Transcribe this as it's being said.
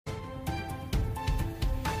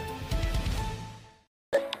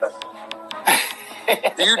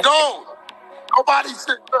You don't. Nobody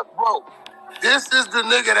said, look, bro, this is the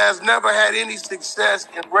nigga that's never had any success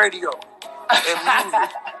in radio and music.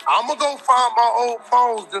 I'm going to go find my old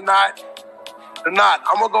phones tonight. I'm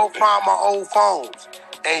going to go find my old phones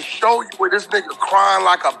and show you where this nigga crying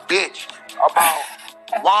like a bitch about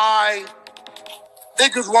why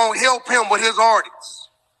niggas won't help him with his artists.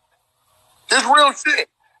 This real shit.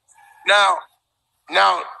 Now,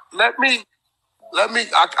 let me,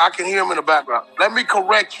 I can hear him in the background. Let me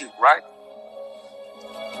correct you, right?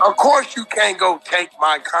 Of course you can't go take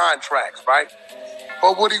my contracts, right?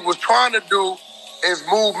 But what he was trying to do is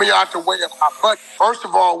move me out the way of my budget. First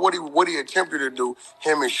of all, what he attempted to do,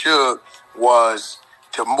 him and Suge, was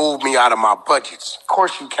to move me out of my budgets. Of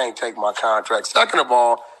course you can't take my contract. Second of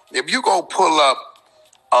all, if you go pull up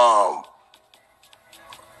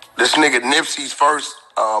this nigga Nipsey's first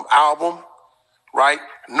album, right?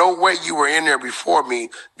 No way you were in there before me,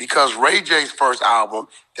 because Ray J's first album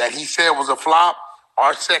that he said was a flop,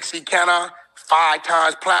 Our Sexy Can I, 5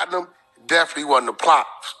 times platinum, definitely wasn't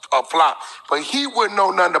a flop. But he wouldn't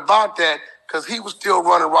know nothing about that because he was still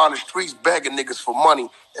running around the streets begging niggas for money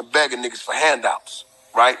and begging niggas for handouts,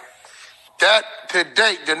 right? That to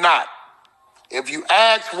date did not. If you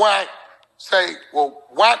ask Wack, say, well,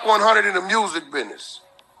 Wack100 in the music business,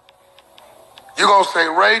 you're going to say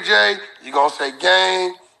Ray J, you're going to say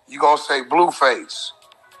Game, you're going to say Blueface,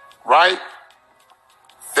 right?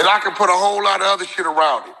 Then I can put a whole lot of other shit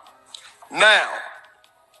around it. Now,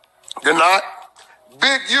 they're not.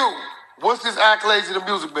 Big U, what's his accolades in the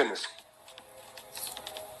music business?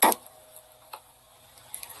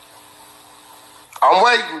 I'm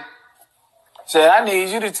waiting. Shit, I need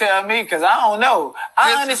you to tell me because I don't know.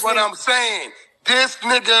 This is what I'm saying. This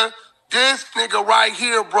nigga right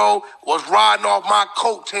here, bro, was riding off my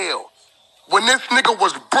coattail. When this nigga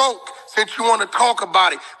was broke, since you want to talk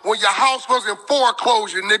about it, when your house was in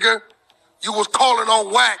foreclosure, nigga, you was calling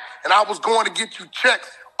on Wack, and I was going to get you checks,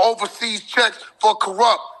 overseas checks for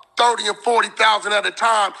Corrupt, 30 and 40,000 at a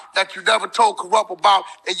time that you never told Corrupt about,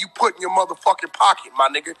 and you put in your motherfucking pocket, my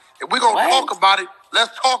nigga. If we're going to talk about it,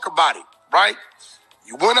 let's talk about it, right?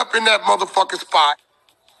 You went up in that motherfucking spot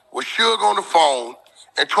with Suge on the phone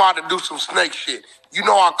and tried to do some snake shit. You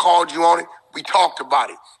know I called you on it. We talked about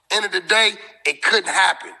it. End of the day, it couldn't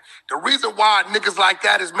happen. The reason why niggas like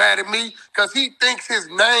that is mad at me, because he thinks his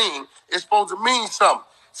name is supposed to mean something.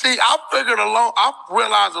 See, I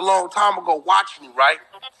realized a long time ago watching you, right,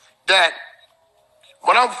 that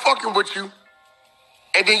when I'm fucking with you,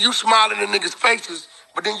 and then you smiling in niggas' faces,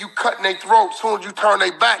 but then you cutting their throat as soon as you turn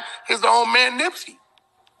their back, here's the old man Nipsey,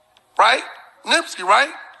 right? Nipsey,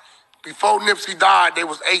 right? Before Nipsey died, there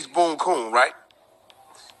was Ace Boone Coon, right?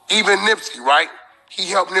 Even Nipsey, right? He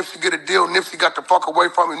helped Nipsey get a deal. Nipsey got the fuck away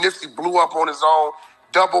from him. Nipsey blew up on his own.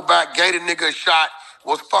 Double back, gave the nigga a shot,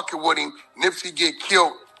 was fucking with him. Nipsey get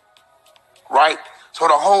killed, right? So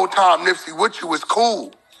the whole time Nipsey with you was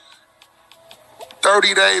cool.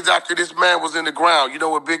 30 days after this man was in the ground, you know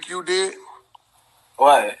what Big U did?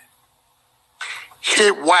 What?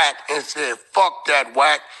 Hit Wack and said, fuck that,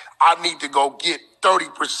 Wack. I need to go get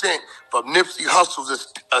 30% from Nipsey Hussle's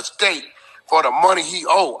estate for the money he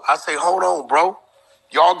owed. I say, hold on, bro.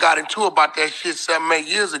 Y'all got into about that shit 7, 8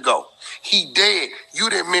 years ago. He dead. You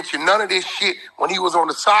didn't mention none of this shit when he was on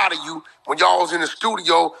the side of you, when y'all was in the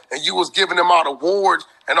studio and you was giving him out awards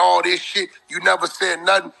and all this shit. You never said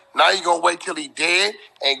nothing. Now you gonna wait till he dead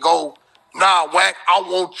and go, nah, Wack, I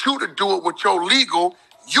want you to do it with your legal.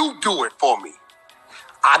 You do it for me.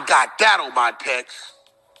 I got that on my text.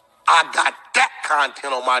 I got that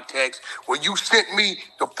content on my text where you sent me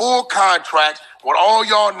the full contracts with all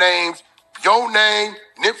y'all names, your name,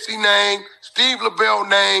 Nipsey name, Steve LaBelle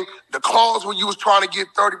name, the clause when you was trying to get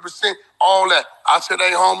 30%, all that. I said,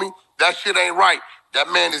 hey, homie, that shit ain't right.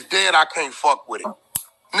 That man is dead. I can't fuck with it.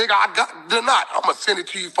 Nigga, I got the not. I'm going to send it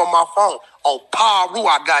to you from my phone. On Paru,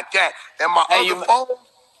 I got that. And my other phone,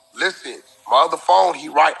 listen, my other phone, he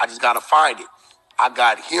right. I just got to find it. I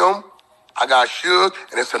got him. I got Suge,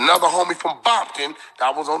 and it's another homie from Bompton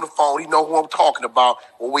that was on the phone. He know who I'm talking about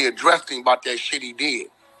when we addressed him about that shit he did,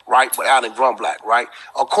 right, with Allen Grunblatt, right?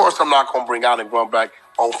 Of course I'm not going to bring Allen Grunblatt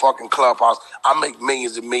on fucking Clubhouse. I make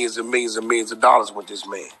millions and millions and millions and millions of dollars with this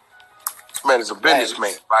man. This man is a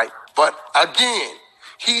businessman, right? But again,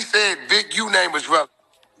 he said Big U name is relevant.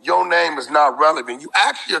 Your name is not relevant. You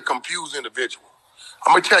actually a confused individual.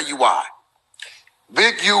 I'm going to tell you why.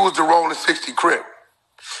 Big U was the Rolling 60 Crib.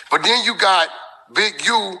 But then you got Big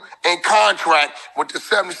U in contract with the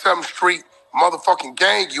 77th Street motherfucking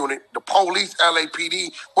gang unit, the police,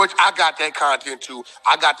 LAPD, which I got that content too.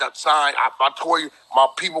 I got that signed. I told you, my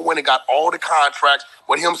people went and got all the contracts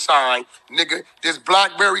with him signed. Nigga, this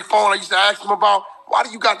BlackBerry phone I used to ask him about, why do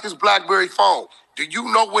you got this BlackBerry phone? Do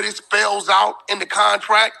you know what it spells out in the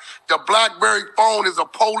contract? The BlackBerry phone is a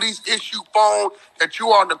police issue phone that you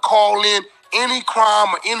are to call in any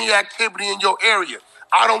crime or any activity in your area.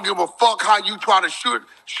 I don't give a fuck how you try to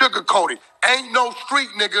sugarcoat it. Ain't no street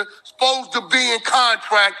nigga supposed to be in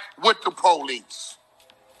contract with the police.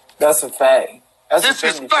 That's a fact. This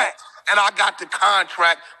is fact. And I got the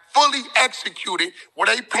contract fully executed where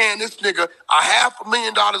they paying this nigga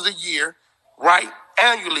 $500,000 a year, right?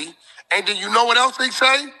 Annually. And then you know what else they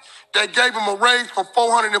say? They gave him a raise for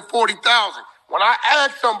 $440,000. When I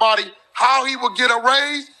asked somebody how he would get a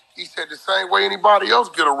raise, he said the same way anybody else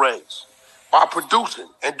get a raise. By producing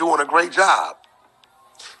and doing a great job.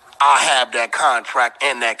 I have that contract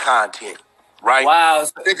and that content, right? Wow,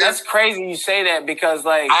 that's crazy you say that because,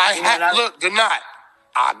 like... Look, Denat,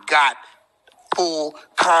 I got full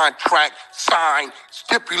contract, signed,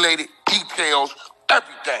 stipulated details,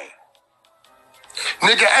 everything.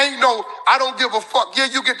 Nigga, I don't give a fuck. Yeah,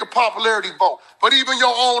 you get the popularity vote. But even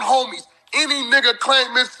your own homies, any nigga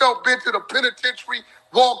claim himself been to the penitentiary,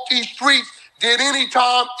 walked these streets, did any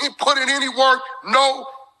time, put in any work, no,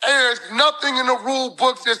 there's nothing in the rule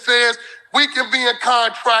books that says we can be in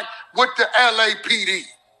contract with the LAPD.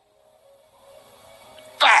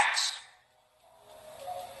 Facts.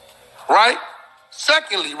 Right?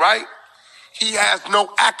 Secondly, right, he has no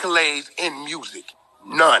accolades in music.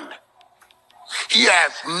 None. He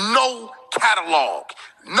has no catalog.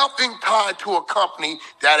 Nothing tied to a company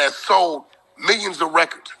that has sold millions of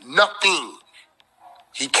records. Nothing.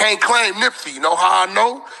 He can't claim Nipsey. You know how I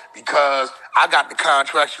know? Because I got the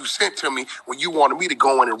contracts you sent to me when you wanted me to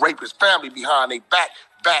go in and rape his family behind their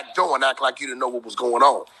back door and act like you didn't know what was going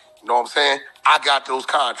on. You know what I'm saying? I got those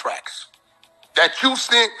contracts that you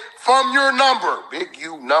sent from your number. Big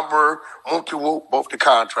U number, Moonty both the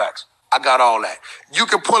contracts. I got all that. You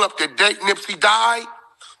can pull up the date Nipsey died,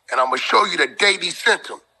 and I'm going to show you the date he sent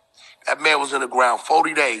him. That man was in the ground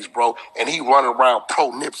 40 days, bro, and he running around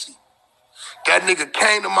pro-Nipsey. That nigga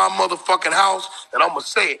came to my motherfucking house, and I'm going to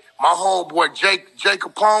say it. My homeboy, Jake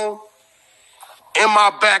Capone, in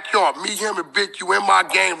my backyard, me, him, and Big U in my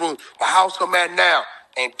game room, the house I'm at now,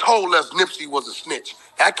 and told us Nipsey was a snitch.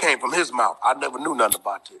 That came from his mouth. I never knew nothing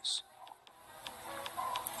about this.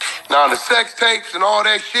 Now, the sex tapes and all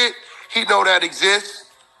that shit, he know that exists.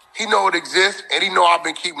 He know it exists, and he know I've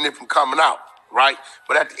been keeping it from coming out, right?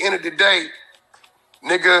 But at the end of the day,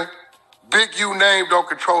 nigga, Big U name don't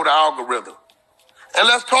control the algorithm. And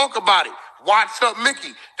let's talk about it. What's up,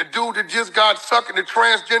 Mickey? The dude that just got sucking the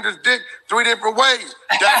transgender's dick 3 different ways.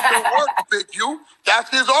 That's the work, Big U. That's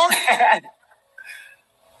his art.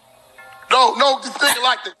 No, this nigga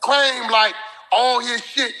like to claim like all his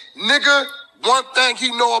shit. Nigga, one thing he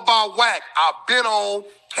know about Wack, I've been on,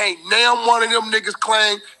 can't name one of them niggas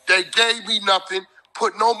claim they gave me nothing,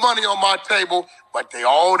 put no money on my table, but they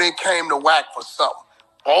all then came to Wack for something.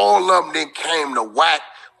 All of them then came to Wack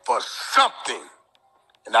for something.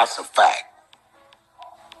 And that's a fact.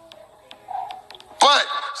 But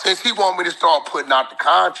since he want me to start putting out the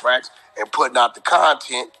contracts and putting out the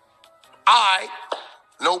content,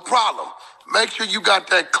 no problem. Make sure you got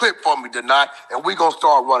that clip for me tonight, and we gonna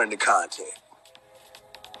start running the content.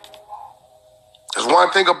 There's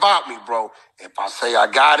one thing about me, bro. If I say I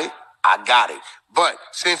got it, I got it. But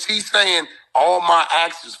since he's saying all my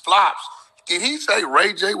acts is flops, did he say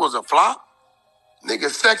Ray J was a flop?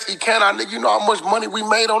 Nigga, Sexy Can I, nigga, you know how much money we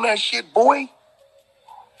made on that shit, boy?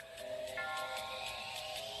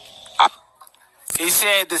 He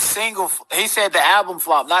said the album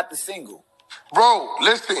flop, not the single. Bro,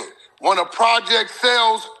 listen, when a project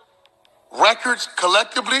sells records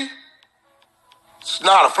collectively, it's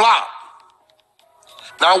not a flop.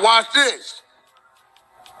 Now watch this.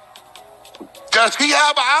 Does he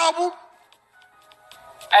have an album?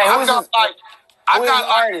 Hey, I got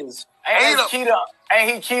artists. Ain't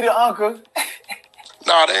he Keita uncle?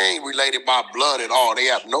 No, they ain't related by blood at all. They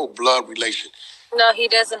have no blood relation. No, he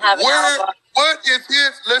doesn't have an album. What is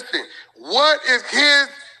his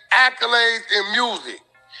accolades in music?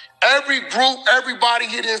 Every group, everybody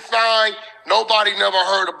he didn't sign, nobody never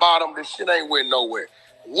heard about him. This shit ain't went nowhere.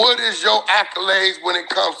 What is your accolades when it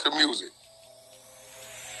comes to music?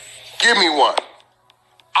 Give me one.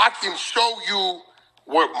 I can show you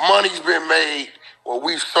where money's been made, where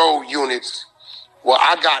we've sold units, where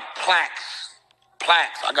I got plaques.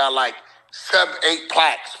 I got like 7, 8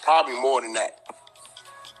 plaques, probably more than that.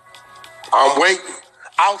 I'm waiting.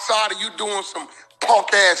 Outside of you doing some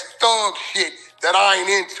punk ass thug shit that I ain't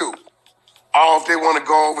into. Oh, if they want to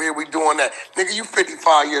go over here, we doing that. Nigga, you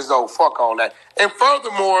 55 years old. Fuck all that. And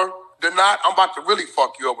furthermore, I'm about to really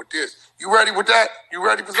fuck you up with this. You ready with that? You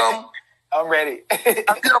ready for something? I'm ready. Have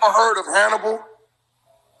you ever heard of Hannibal?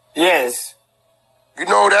 Yes. You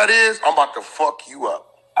know who that is? I'm about to fuck you up.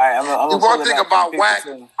 All right, I'm one thing about Wack,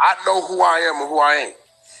 I know who I am and who I ain't.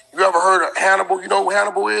 You ever heard of Hannibal? You know who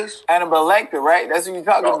Hannibal is? Hannibal Lecter, right? That's what you're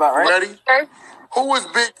talking about, right? Ready? Who is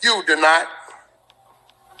Big U, Denat?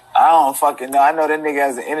 I don't fucking know. I know that nigga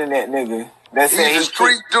as an internet nigga. He's a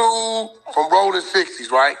street dude from Rolling 60s,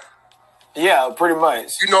 right? Yeah, pretty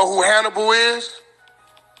much. You know who Hannibal is?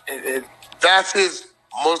 That's his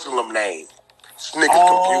Muslim name. This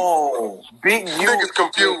nigga's confused. Big U. Niggas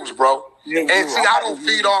confused, bro. And see, I don't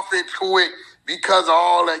feed off into it because of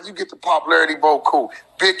all that. You get the popularity vote, cool.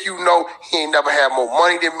 Big U know he ain't never had more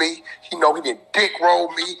money than me. He know he didn't dick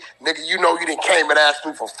roll me. Nigga, you know you didn't came and asked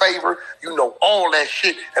me for favor. You know all that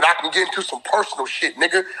shit. And I can get into some personal shit,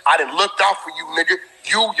 nigga. I done looked out for you, nigga.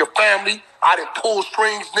 You, your family. I done pull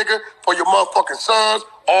strings, nigga, for your motherfucking sons.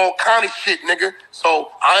 All kind of shit, nigga.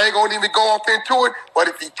 So I ain't gonna even go off into it. But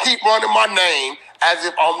if he keep running my name as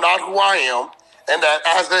if I'm not who I am, and that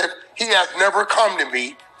as if he has never come to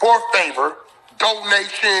me for favor,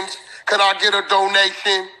 donations, can I get a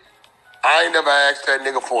donation? I ain't never asked that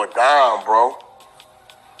nigga for a dime, bro.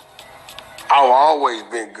 I've always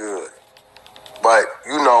been good. But,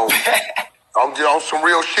 you know, I'm just on some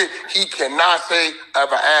real shit. He cannot say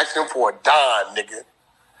ever asked him for a dime, nigga.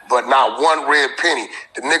 But not one red penny.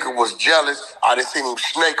 The nigga was jealous. I done seen him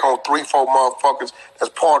snake on 3-4 motherfuckers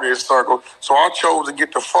that's part of his circle. So I chose to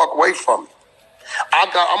get the fuck away from him. I'm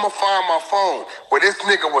gonna find my phone where this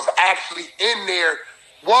nigga was actually in there.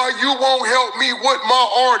 Why you won't help me with my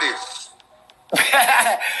artists?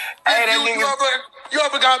 Hey, you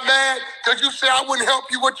ever got mad because you said I wouldn't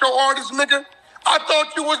help you with your artists, nigga? I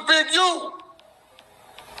thought you was Big U.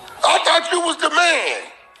 I thought you was the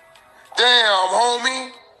man. Damn,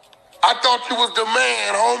 homie. I thought you was the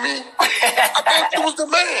man, homie. I thought you was the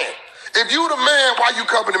man. If you the man, why you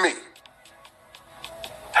coming to me?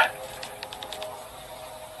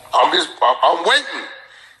 I'm waiting.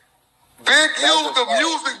 Big U, the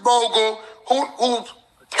music mogul, who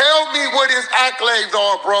tell me what his accolades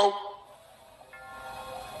are, bro.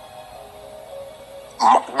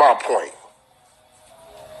 My point.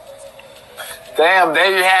 Damn,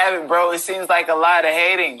 there you have it, bro. It seems like a lot of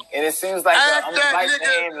hating, and it seems like I'm that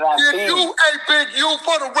nigga, did you, hey, Big U,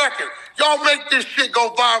 for the record, y'all make this shit go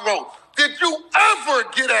viral. Did you ever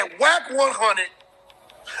get at Wack100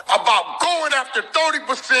 about going after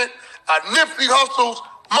 30% of Nipsey Hussle's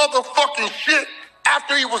motherfucking shit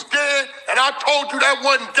after he was dead, and I told you that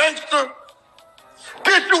wasn't gangster?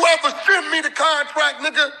 Did you ever send me the contract,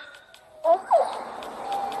 nigga?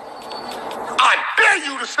 I dare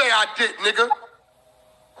you to say I did, nigga.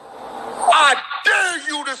 I dare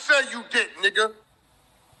you to say you did, nigga.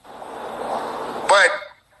 But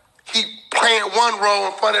he playing one role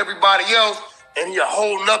in front of everybody else, and he a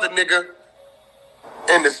whole nother nigga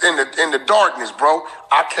in the darkness, bro.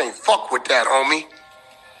 I can't fuck with that, homie.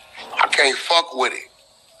 I can't fuck with it.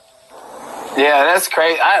 Yeah, that's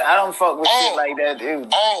crazy. I don't fuck with shit like that,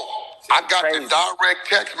 dude. I got the direct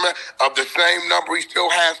text of the same number he still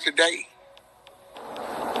has today.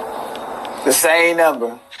 The same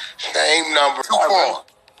number. Same number. Too far.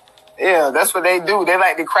 Yeah, that's what they do. They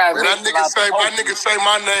like to cry. When that nigga say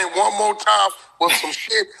my name one more time with some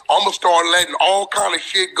shit, I'm gonna start letting all kind of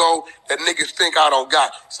shit go that niggas think I don't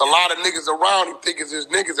got. It's a lot of niggas around him think it's his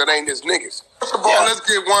niggas that ain't his niggas. First of all, let's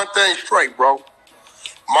get one thing straight, bro.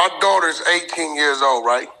 My daughter's 18 years old,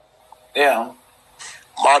 right? Yeah.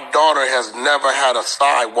 My daughter has never had a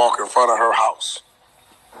sidewalk in front of her house.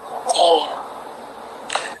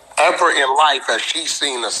 Ever in life has she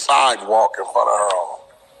seen a sidewalk in front of her home.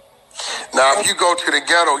 Now, if you go to the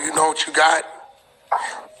ghetto, you know what you got?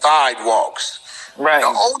 Sidewalks. Right. The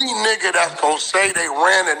only nigga that's gonna say they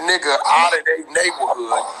ran a nigga out of their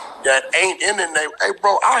neighborhood that ain't in the neighborhood. Hey,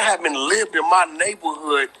 bro, I haven't lived in my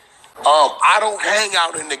neighborhood. I don't hang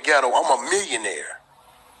out in the ghetto. I'm a millionaire.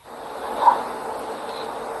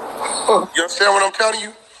 You understand what I'm telling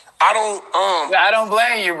you? I don't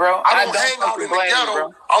blame you, bro. I don't hang out in the ghetto.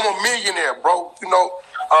 You, I'm a millionaire, bro. You know,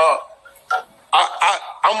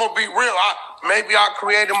 I'm gonna be real. Maybe I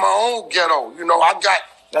created my own ghetto. You know, I got.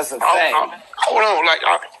 That's a thing. Hold on, like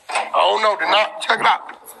I don't know. Check it out.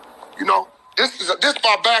 You know, this is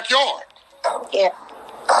my backyard. Yeah.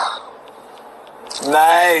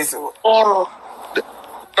 Nice. No, this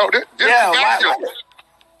is backyard.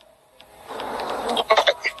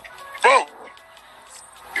 Bro,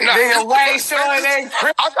 Nigga, Wayne showing that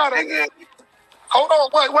crib. I gotta. Hold on,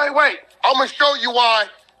 wait. I'm gonna show you why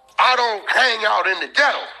I don't hang out in the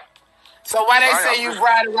ghetto. So why they say you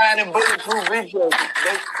ride around in bulletproof vehicles?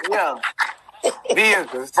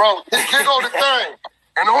 Vehicles. Bro, here go the thing.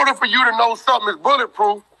 In order for you to know something is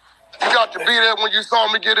bulletproof, you got to be there when you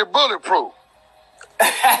saw me get it bulletproof.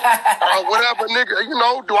 Whatever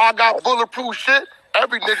nigga, do I got bulletproof shit?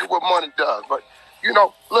 Every nigga with money does. But,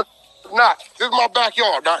 look, this is my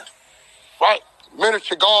backyard, right?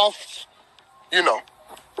 Miniature golf, big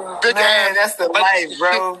Man, that's the life,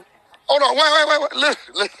 bro. Shit. Hold on, wait.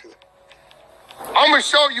 Listen. I'm going to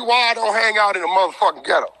show you why I don't hang out in the motherfucking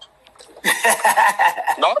ghetto.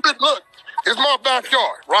 No, look, it's my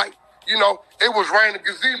backyard, right? It was raining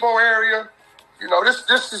gazebo area.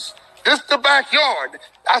 This is the backyard.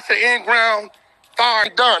 That's the in-ground fire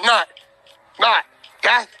done. Not. Now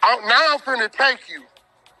I'm finna take you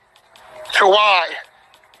to why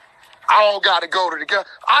I don't gotta go to the ghetto.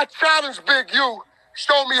 I challenge Big U,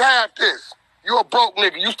 show me half this. You a broke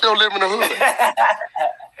nigga, you still live in the hood.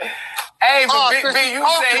 Hey, but Big B, you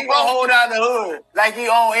say he gonna hold out the hood like he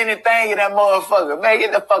own anything in that motherfucker. Man,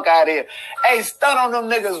 get the fuck out of here. Hey, stun on them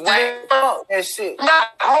niggas, man. Fuck that shit.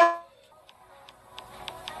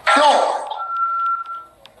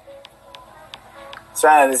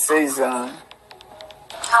 Trying to see something.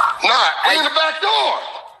 We in the backyard.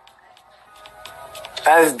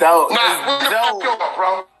 That's dope. We in the backyard,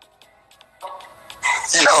 bro.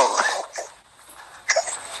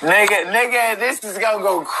 Nigga, this is gonna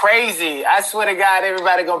go crazy. I swear to God,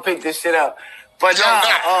 everybody gonna pick this shit up. But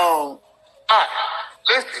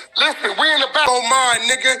Listen, we in the back of mine,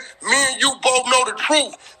 nigga. Me and you both know the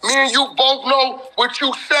truth. Me and you both know what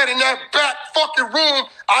you said in that back fucking room.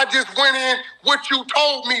 I just went in what you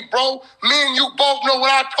told me, bro. Me and you both know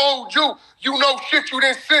what I told you. You know shit you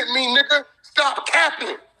didn't send me, nigga. Stop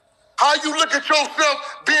capping. How you look at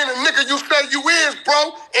yourself being a nigga you say you is,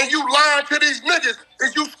 bro, and you lying to these niggas?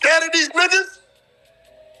 Is you scared of these niggas?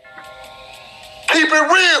 Keep it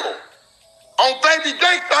real. On Baby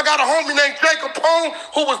Gates, I got a homie named Jacob Pone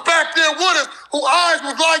who was back there with us, whose eyes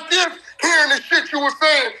was like this, hearing the shit you were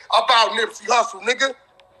saying about Nipsey Hussle, nigga.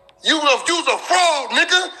 You's a fraud,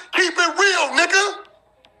 nigga. Keep it real, nigga.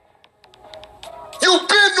 You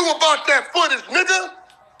been knew about that footage, nigga.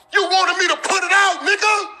 You wanted me to put it out,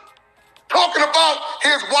 nigga. Talking about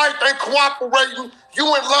his wife ain't cooperating. You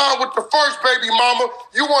in line with the first baby mama.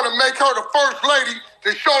 You want to make her the first lady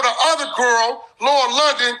to show the other girl, Lauren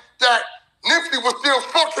London, that Nipsey was still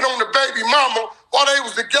fucking on the baby mama while they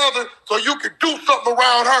was together so you could do something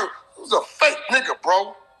around her. It was a fake nigga,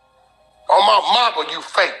 bro. On my mama, you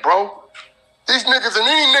fake, bro. These niggas, and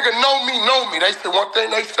any nigga know me. They say one thing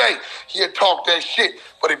they say, he'll talk that shit.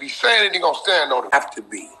 But if he's saying it, he gonna stand on it. Have to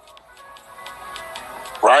be.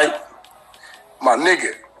 Right? My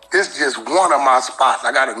nigga, this is just one of my spots.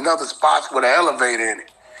 I got another spot with an elevator in it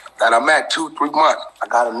that I'm at 2-3 months. I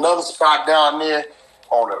got another spot down there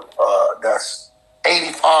on that's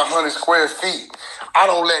 8,500 square feet. I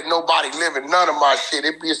don't let nobody live in none of my shit.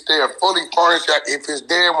 It be there fully furnished. If it's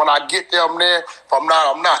there when I get there, I'm there. If I'm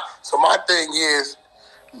not, I'm not. So my thing is,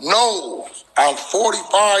 no, I'm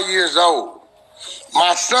 45 years old.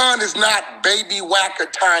 My son is not baby Wack or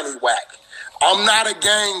tiny Wack. I'm not a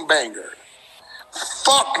gangbanger.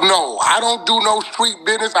 Fuck no. I don't do no street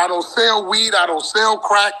business. I don't sell weed. I don't sell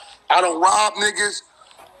crack. I don't rob niggas.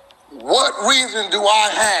 What reason do I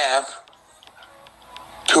have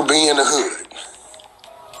to be in the hood?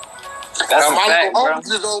 That's now, my fact, little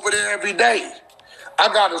homies is over there every day. I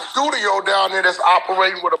got a studio down there that's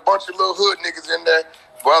operating with a bunch of little hood niggas in there,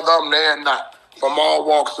 whether I'm there or not, from all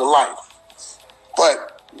walks of life.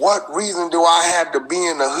 But what reason do I have to be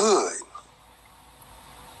in the hood?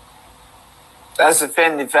 That's a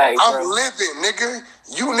offending fact, bro. I'm living, nigga.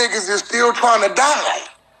 You niggas is still trying to die.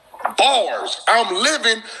 Bars. I'm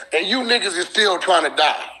living, and you niggas is still trying to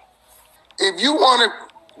die. If you want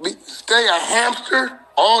to stay a hamster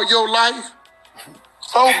all your life,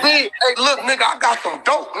 so be it. Hey, look, nigga, I got some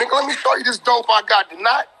dope. Nigga, let me show you this dope I got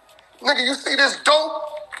tonight. Nigga, you see this dope?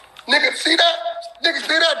 Nigga, see that? Nigga,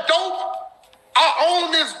 see that dope? I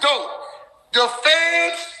own this dope. The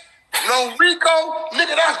feds, no Rico,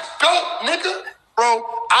 nigga, that's dope, nigga. Bro,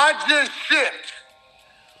 I just shipped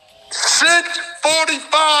 6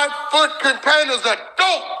 45-foot containers of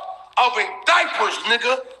dope of diapers,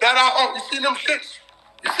 nigga, that I own. You see them shits?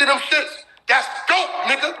 You see them shits? That's dope,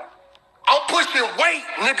 nigga. I'm pushing weight,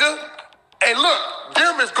 nigga. And look,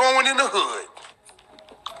 them is going in the hood.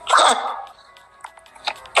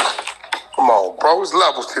 Come on, bro. There's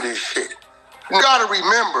levels to this shit. You gotta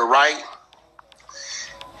remember, right?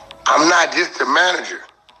 I'm not just a manager.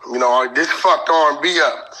 You know, this fucked R&B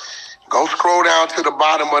up. Go scroll down to the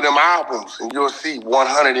bottom of them albums and you'll see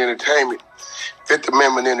 100 Entertainment, Fifth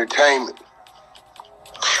Amendment Entertainment.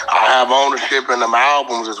 I have ownership in them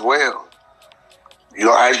albums as well. You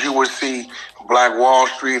know, as you would see Black Wall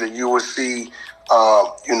Street, and you would see,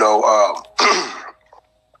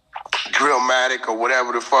 Drillmatic or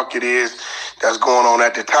whatever the fuck it is that's going on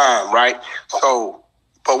at the time, right? So,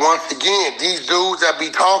 but once again, these dudes that be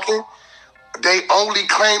talking, they only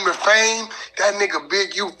claim to fame. That nigga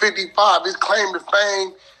Big U55, his claim to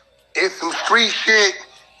fame is some street shit,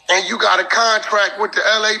 and you got a contract with the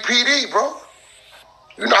LAPD, bro.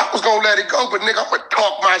 You know, I was gonna let it go, but nigga, I'm gonna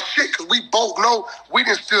talk my shit, cause we both know we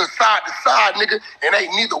done stood side to side, nigga, and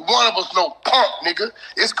ain't neither one of us no punk, nigga.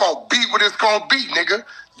 It's gonna be what it's gonna be, nigga.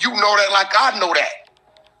 You know that like I know that.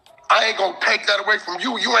 I ain't gonna take that away from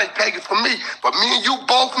you. You ain't taking from me. But me and you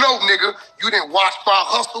both know, nigga, you didn't watch my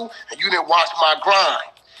hustle and you didn't watch my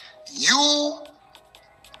grind. You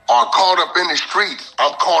are caught up in the streets.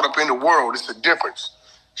 I'm caught up in the world. It's a difference.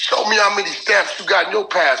 Show me how many stamps you got in your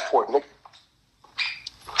passport, nigga.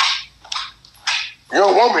 You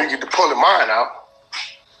don't want me to get to pulling mine out.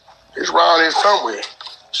 It's around here somewhere.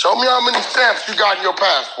 Show me how many stamps you got in your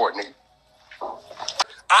passport, nigga.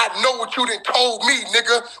 I know what you done told me,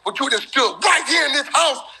 nigga. What you done stood right here in this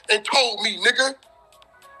house and told me, nigga.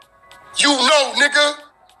 You know, nigga.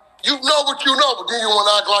 You know what you know, but then you want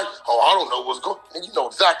to act like, oh, I don't know what's going on. You know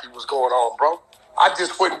exactly what's going on, bro. I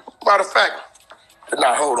just wouldn't. Matter of fact,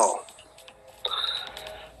 nah, hold on.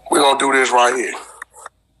 We're going to do this right here.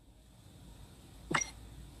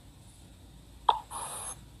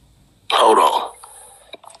 Hold on.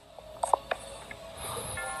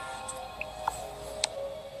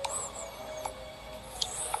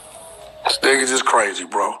 This niggas is crazy,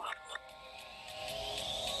 bro.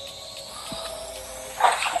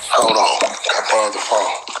 Hold on. Got my other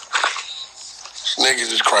phone. This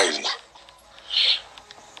niggas is crazy.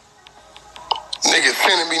 Niggas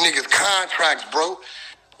sending me niggas contracts, bro.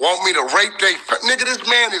 Want me to rape they... Nigga, this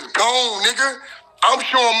man is gone, nigga. I'm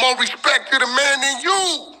showing more respect to the man than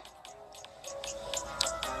you.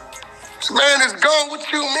 This man is gone.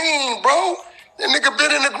 What you mean, bro? That nigga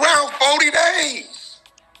been in the ground 40 days.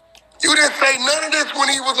 You didn't say none of this when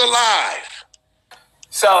he was alive.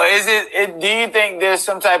 So is do you think there's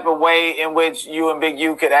some type of way in which you and Big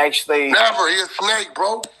U could actually... Never. He a snake,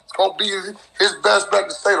 bro. It's gonna be his best bet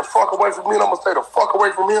to stay the fuck away from me, and I'm gonna stay the fuck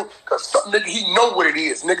away from him, cause some nigga, he know what it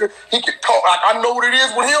is, nigga. He can talk like I know what it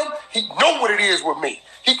is with him. He know what it is with me.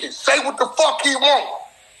 He can say what the fuck he want.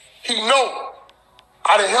 He know.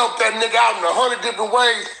 I done helped that nigga out in 100 different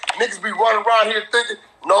ways. Niggas be running around here thinking,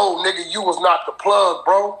 no, nigga, you was not the plug,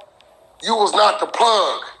 bro. You was not the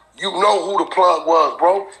plug. You know who the plug was,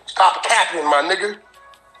 bro. Stop capping, my nigga.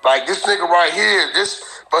 Like this nigga right here,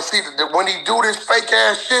 but see, when he do this fake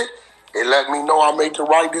ass shit, it let me know I made the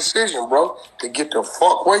right decision, bro, to get the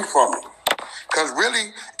fuck away from him. Cause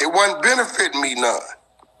really, it wasn't benefiting me none.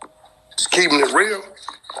 Just keeping it real.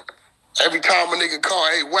 Every time a nigga call,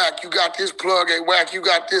 hey, Wack, you got this plug? Hey, Wack, you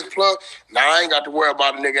got this plug? Now, I ain't got to worry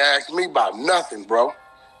about a nigga asking me about nothing, bro.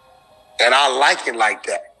 And I like it like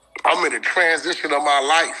that. I'm in the transition of my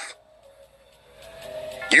life.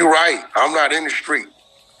 You right, I'm not in the street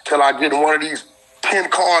till I get in one of these 10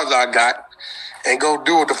 cars I got and go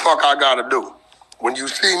do what the fuck I gotta do. When you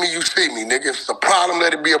see me, nigga. If it's a problem,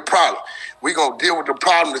 let it be a problem. We gonna deal with the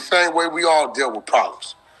problem the same way we all deal with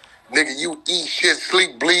problems. Nigga, you eat shit,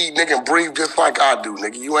 sleep, bleed, nigga, and breathe just like I do,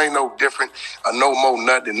 nigga. You ain't no different or no more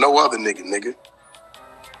nut than no other nigga.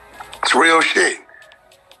 It's real shit.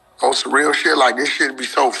 On some real shit, like this shit be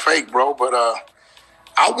so fake, bro. But I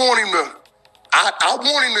want him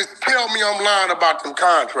to tell me I'm lying about them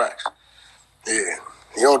contracts. Yeah,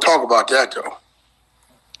 he don't talk about that though,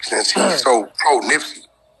 since he's so pro Nipsey.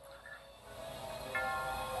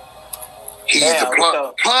 He's the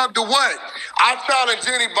plug. Plug to what? I challenge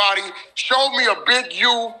anybody, show me a Big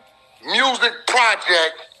U music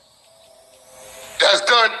project that's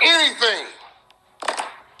done anything.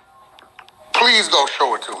 Please go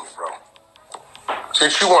show it to me, bro.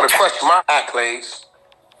 Since you want to question my accolades,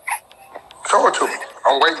 show it to me.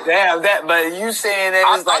 I'm waiting. Damn, but you saying that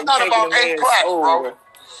it's like taking about 8 plaques, bro.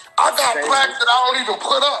 I got plaques that I don't even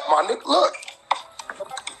put up, my nigga. Look.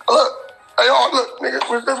 Hey, y'all, look, nigga,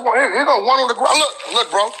 where's this one? Here go one on the ground. Look,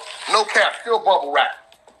 bro. No cap, still bubble wrap.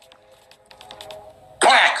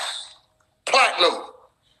 Plaques. Platinum.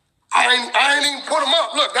 I ain't even put them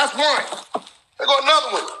up. Look, that's one. There go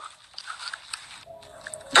another one.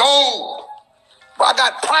 Gold. But I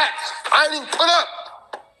got plaques. I ain't even put up.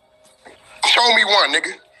 Show me one,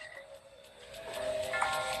 nigga.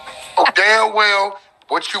 Oh, damn well,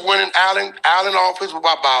 what you went in Allen office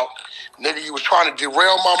about, nigga, you was trying to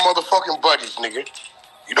derail my motherfucking budgets, nigga.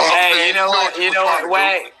 You know what I'm saying? You know what,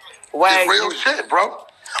 Wack? It's real shit, bro.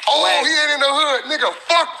 Oh, Wack. he ain't in the hood, nigga.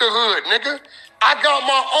 Fuck the hood, nigga. I got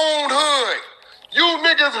my own hood. You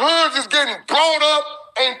niggas' hoods is getting blown up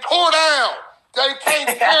and tore down. They can't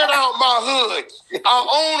tear out my hoods. I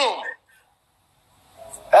own them.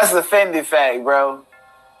 That's a Fendi fact, bro.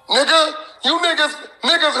 Nigga, you niggas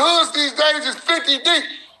hoods these days is 50 deep.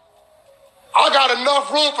 I got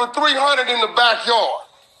enough room for 300 in the backyard.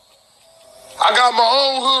 I got my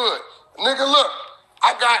own hood. Nigga, look,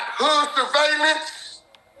 I got hood surveillance.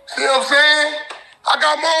 See what I'm saying? I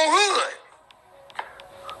got my own hood.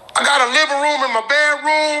 I got a living room in my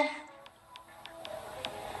bedroom.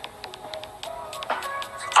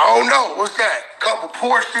 I don't know. What's that? Couple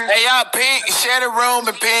portions. Hey, y'all, share the room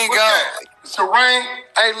and ping up. Serene.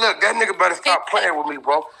 Hey, look, that nigga better stop playing with me,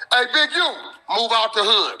 bro. Hey, Big U, move out the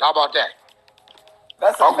hood. How about that?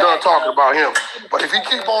 I'm done talking about him. But if he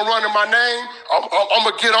keep on running my name, I'm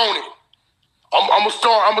going to get on it. I'm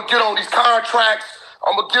going to get on these contracts.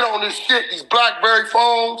 I'm going to get on this shit, these BlackBerry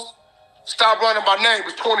phones. Stop running my name.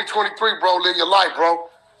 It's 2023, bro. Live your life, bro.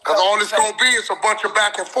 Because all it's going to be is a bunch of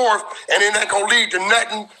back and forth, and it ain't going to lead to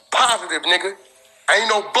nothing positive, nigga. Ain't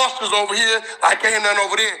no busters over here like ain't nothing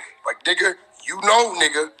over there. But, nigga, you know.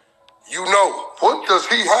 What does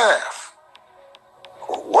he have?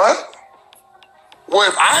 What? Well,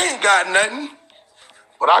 if I ain't got nothing,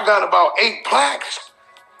 but I got about 8 plaques,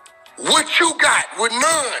 what you got with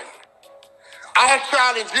none? I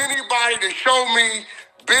challenge anybody to show me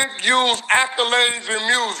Big U's accolades in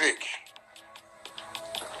music.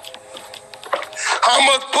 How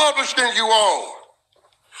much publishing you own?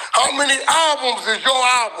 How many albums is your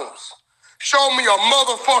albums? Show me a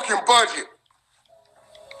motherfucking budget.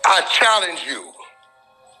 I challenge you.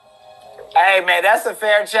 Hey, man, that's a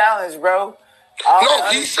fair challenge, bro. No,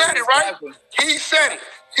 he said it, right? He said it.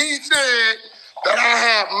 He said that I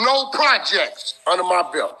have no projects under my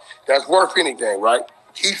belt that's worth anything, right?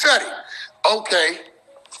 He said it. Okay,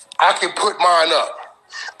 I can put mine up.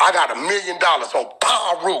 I got $1 million on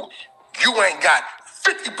Paru. You ain't got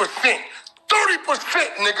 50%, 30%,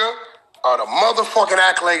 nigga, of the motherfucking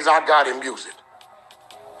accolades I got in music.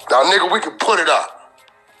 Now, nigga, we can put it up.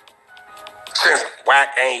 Since Wack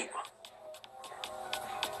ain't.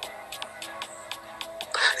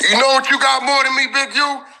 You know what you got more than me, Big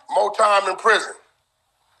U? More time in prison.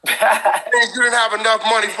 Things you didn't have enough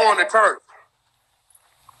money for in the turf.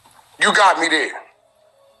 You got me there.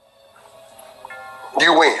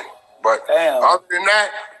 You win. But other than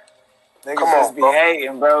that, niggas come on, just be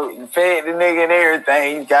hating, bro. You fed the nigga and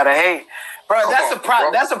everything. You gotta hate. Bro,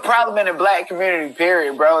 that's a problem in the black community,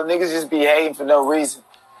 period, bro. Niggas just be hating for no reason.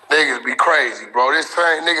 Niggas be crazy, bro. This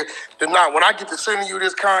thing, nigga, when I get to sending you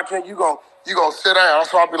this content, you gon' sit down.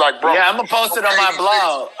 That's why I be like, bro. Yeah, I'm gonna post it on my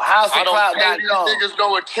blog, houseofcloud.com. I don't pay these niggas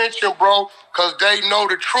no attention, bro, because they know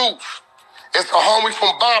the truth. It's a homie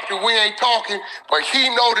from Bompton. We ain't talking, but he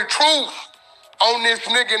know the truth on this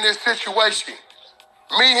nigga in this situation.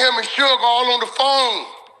 Me, him, and Suge all on the phone.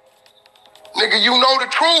 Nigga, you know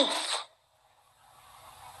the truth.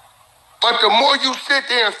 But the more you sit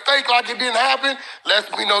there and fake like it didn't happen,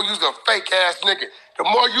 lets me know you's a fake ass nigga. The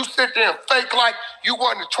more you sit there and fake like you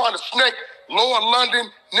wasn't trying to snake Lower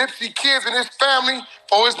London, Nipsey Kids and his family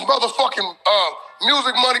for his motherfucking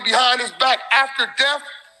music money behind his back after death,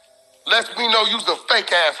 lets me know you's a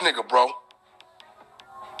fake ass nigga, bro.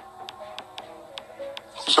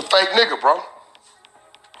 You's a fake nigga, bro.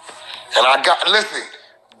 And listen,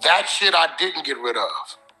 that shit I didn't get rid of.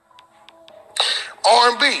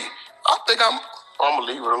 R&B. I think I'm gonna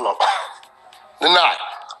leave it alone. Not.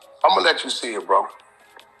 I'm gonna let you see it, bro.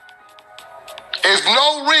 There's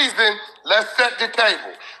no reason, let's set the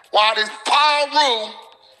table. Why this Paru,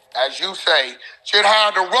 as you say, should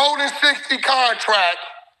have the Rolling 60 contract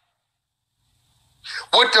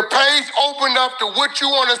with the page opened up to what you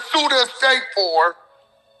want to sue the estate for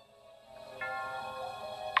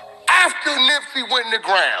after Nipsey went in the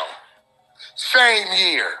ground. Same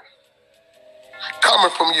year. Coming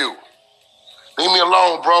from you. Leave me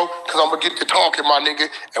alone, bro, because I'm going to get to talking, my nigga.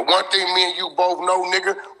 And one thing me and you both know,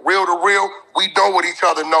 nigga, real to real, we know what each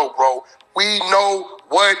other know, bro. We know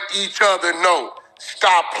what each other know.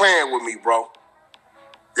 Stop playing with me, bro.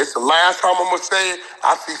 This is the last time I'm going to say it.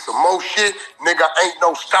 I see some more shit. Nigga, ain't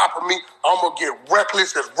no stopping me. I'm going to get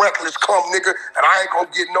reckless as reckless come, nigga, and I ain't going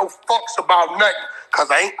to get no fucks about nothing, because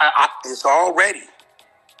it's all ready.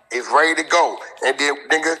 It's ready to go. And then,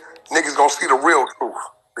 niggas going to see the real truth.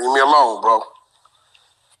 Leave me alone, bro.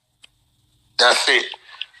 That's it.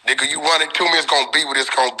 Nigga, you run it to me, it's gonna be what it's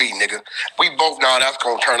gonna be, nigga. We both know that's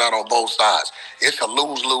gonna turn out on both sides. It's a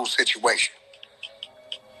lose-lose situation.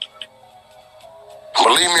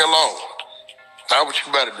 But leave me alone. That's what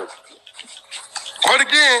you better do. But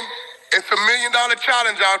again, it's $1 million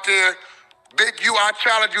challenge out there. Big U, I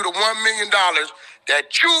challenge you to $1 million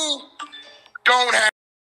that you don't have.